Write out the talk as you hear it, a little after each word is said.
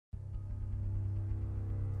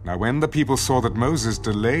Now when the people saw that Moses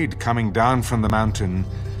delayed coming down from the mountain,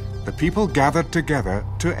 the people gathered together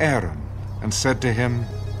to Aaron and said to him,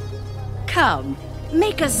 "Come,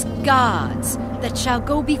 make us gods that shall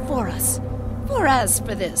go before us. For as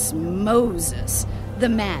for this Moses, the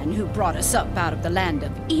man who brought us up out of the land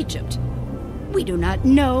of Egypt, we do not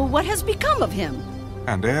know what has become of him."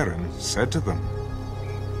 And Aaron said to them,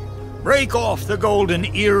 "Break off the golden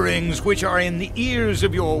earrings which are in the ears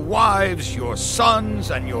of your wives, your sons,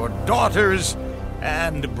 and your daughters,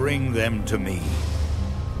 and bring them to me."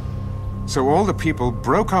 So all the people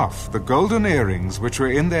broke off the golden earrings which were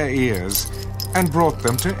in their ears and brought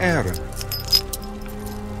them to Aaron.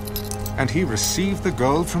 And he received the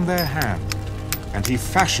gold from their hand, and he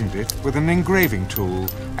fashioned it with an engraving tool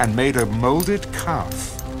and made a molded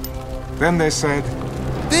calf. Then they said,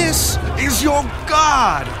 "This is your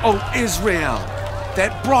God, O Israel,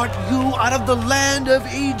 that brought you out of the land of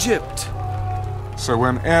Egypt." So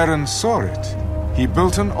when Aaron saw it, he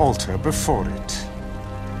built an altar before it.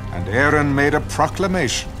 And Aaron made a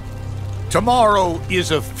proclamation. "Tomorrow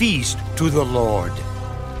is a feast to the Lord."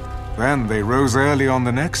 Then they rose early on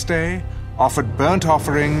the next day, offered burnt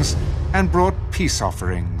offerings, and brought peace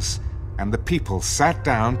offerings. And the people sat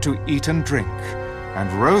down to eat and drink,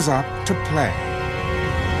 and rose up to play.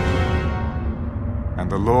 And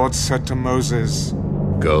the Lord said to Moses,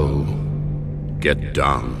 "Go, get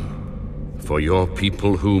down, for your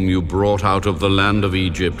people whom you brought out of the land of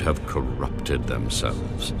Egypt have corrupted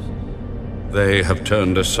themselves. They have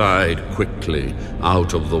turned aside quickly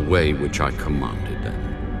out of the way which I commanded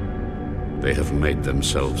them. They have made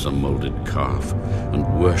themselves a molded calf,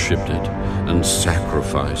 and worshipped it, and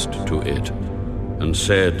sacrificed to it, and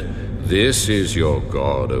said, 'This is your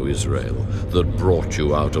God, O Israel, that brought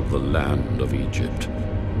you out of the land of Egypt.'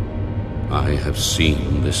 I have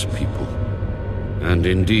seen this people, and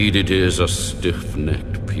indeed it is a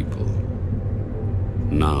stiff-necked people.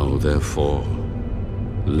 Now, therefore,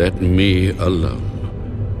 let me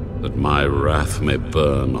alone, that my wrath may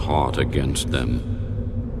burn hot against them,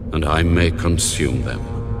 and I may consume them,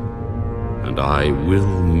 and I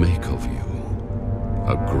will make of you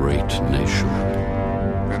a great nation."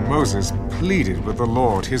 And Moses pleaded with the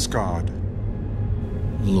Lord his God.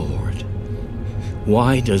 "Lord,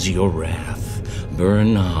 why does your wrath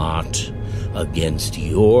burn hot against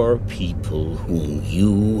your people whom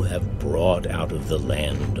you have brought out of the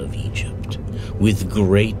land of Egypt with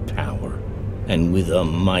great power and with a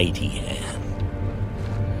mighty hand?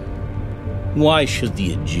 Why should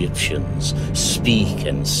the Egyptians speak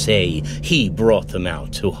and say, 'He brought them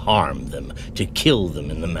out to harm them, to kill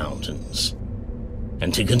them in the mountains,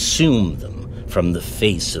 and to consume them from the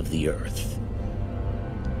face of the earth'?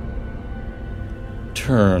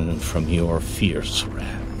 Turn from your fierce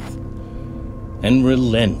wrath, and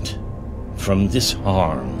relent from this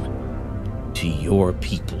harm to your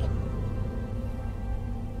people.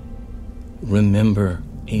 Remember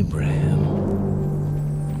Abraham,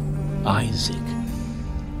 Isaac,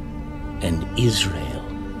 and Israel,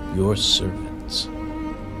 your servants,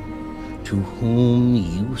 to whom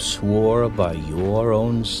you swore by your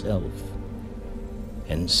own self,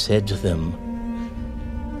 and said to them,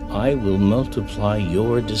 'I will multiply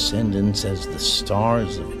your descendants as the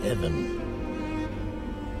stars of heaven.'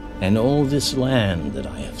 And all this land that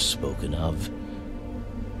I have spoken of,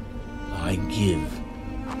 I give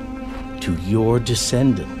to your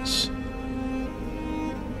descendants,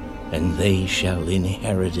 and they shall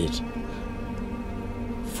inherit it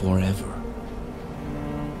forever."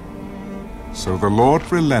 So the Lord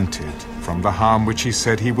relented from the harm which he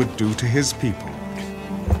said he would do to his people.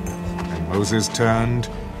 And Moses turned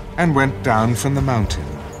and went down from the mountain,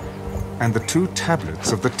 and the 2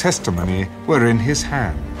 tablets of the testimony were in his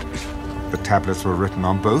hand. The tablets were written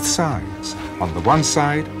on both sides. On the one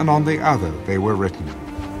side and on the other they were written.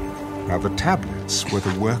 Now the tablets were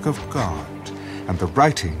the work of God, and the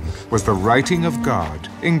writing was the writing of God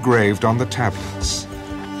engraved on the tablets.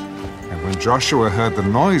 And when Joshua heard the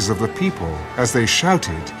noise of the people as they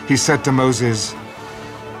shouted, he said to Moses,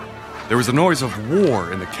 "There is a noise of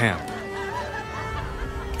war in the camp."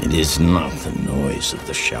 It is not the noise of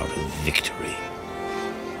the shout of victory,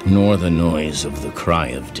 nor the noise of the cry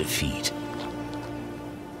of defeat,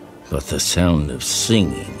 but the sound of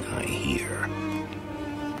singing I hear.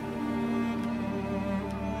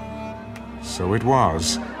 So it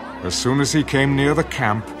was, as soon as he came near the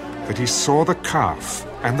camp, that he saw the calf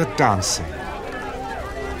and the dancing.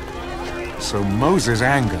 So Moses'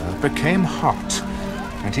 anger became hot,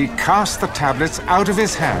 and he cast the tablets out of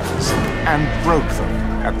his hands and broke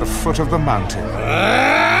them at the foot of the mountain.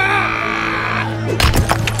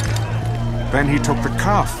 Then he took the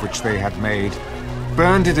calf which they had made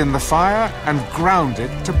burned it in the fire, and ground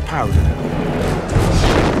it to powder.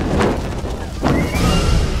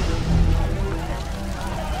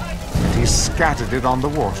 And he scattered it on the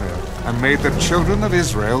water and made the children of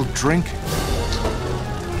Israel drink it.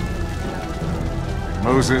 And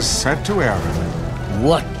Moses said to Aaron,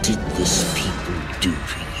 "What did this people do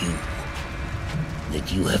to you,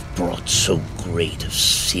 that you have brought so great a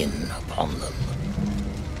sin upon them?"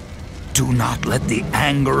 Do not let the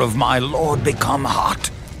anger of my Lord become hot.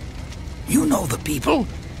 You know the people,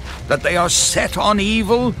 that they are set on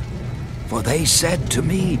evil. For they said to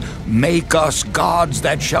me, "Make us gods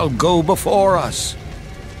that shall go before us."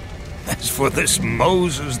 As for this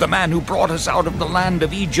Moses, the man who brought us out of the land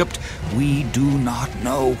of Egypt, we do not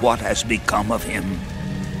know what has become of him.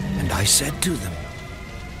 And I said to them,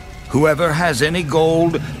 "Whoever has any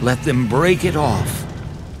gold, let them break it off."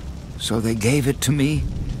 So they gave it to me,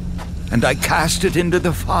 and I cast it into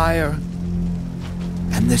the fire,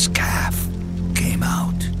 and this calf came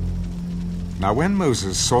out. Now when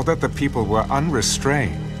Moses saw that the people were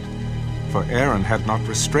unrestrained, for Aaron had not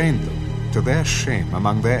restrained them, to their shame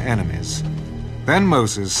among their enemies, then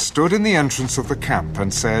Moses stood in the entrance of the camp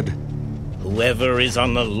and said, "Whoever is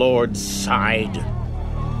on the Lord's side,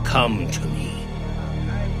 come to me."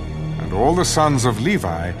 And all the sons of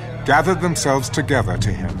Levi gathered themselves together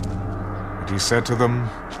to him. And he said to them,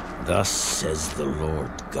 "Thus says the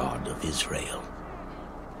Lord God of Israel,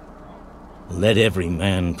 let every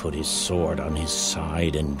man put his sword on his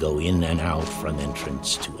side and go in and out from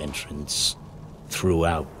entrance to entrance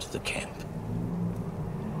throughout the camp.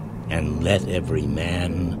 And let every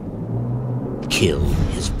man kill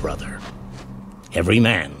his brother, every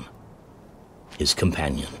man his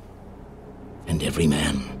companion, and every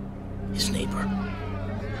man his neighbor."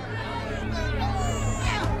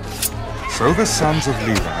 So the sons of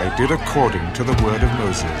Levi did according to the word of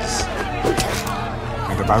Moses.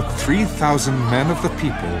 And about 3,000 men of the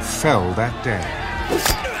people fell that day.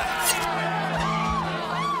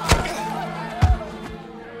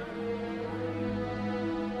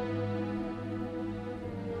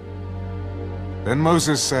 Then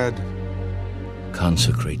Moses said,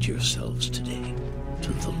 "Consecrate yourselves today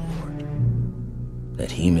to the Lord,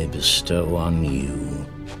 that he may bestow on you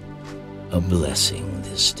a blessing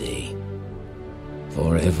this day.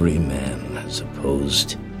 For every man has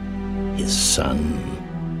opposed his son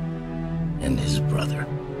and his brother."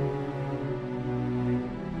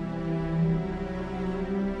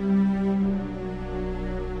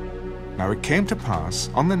 Now it came to pass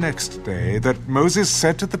on the next day that Moses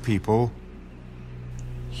said to the people,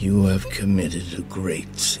 "You have committed a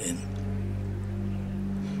great sin.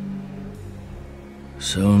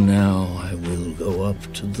 So now I will go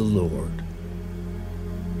up to the Lord.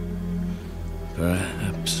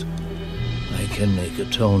 Perhaps I can make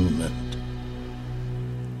atonement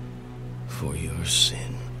for your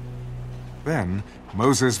sin." Then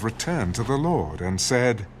Moses returned to the Lord and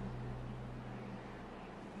said,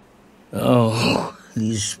 "Oh,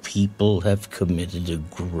 these people have committed a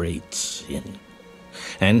great sin,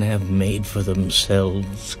 and have made for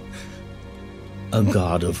themselves a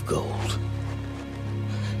god of gold.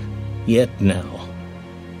 Yet now,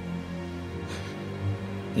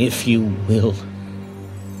 if you will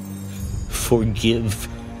forgive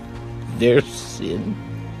their sin,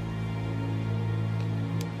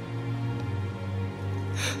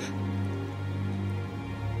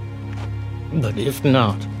 but if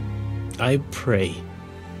not, I pray,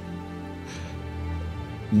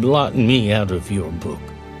 blot me out of your book,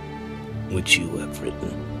 which you have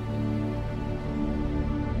written."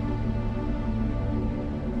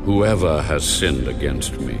 Whoever has sinned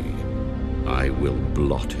against me, I will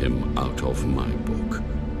blot him out of my book.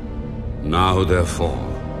 Now therefore,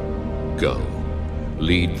 go,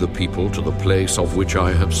 lead the people to the place of which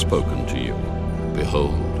I have spoken to you.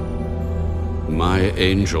 Behold, my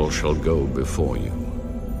angel shall go before you.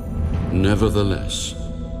 Nevertheless,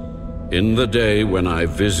 in the day when I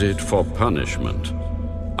visit for punishment,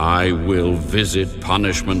 I will visit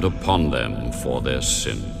punishment upon them for their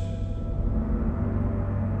sin.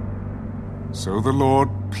 So the Lord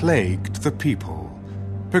plagued the people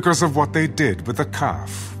because of what they did with the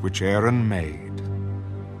calf which Aaron made.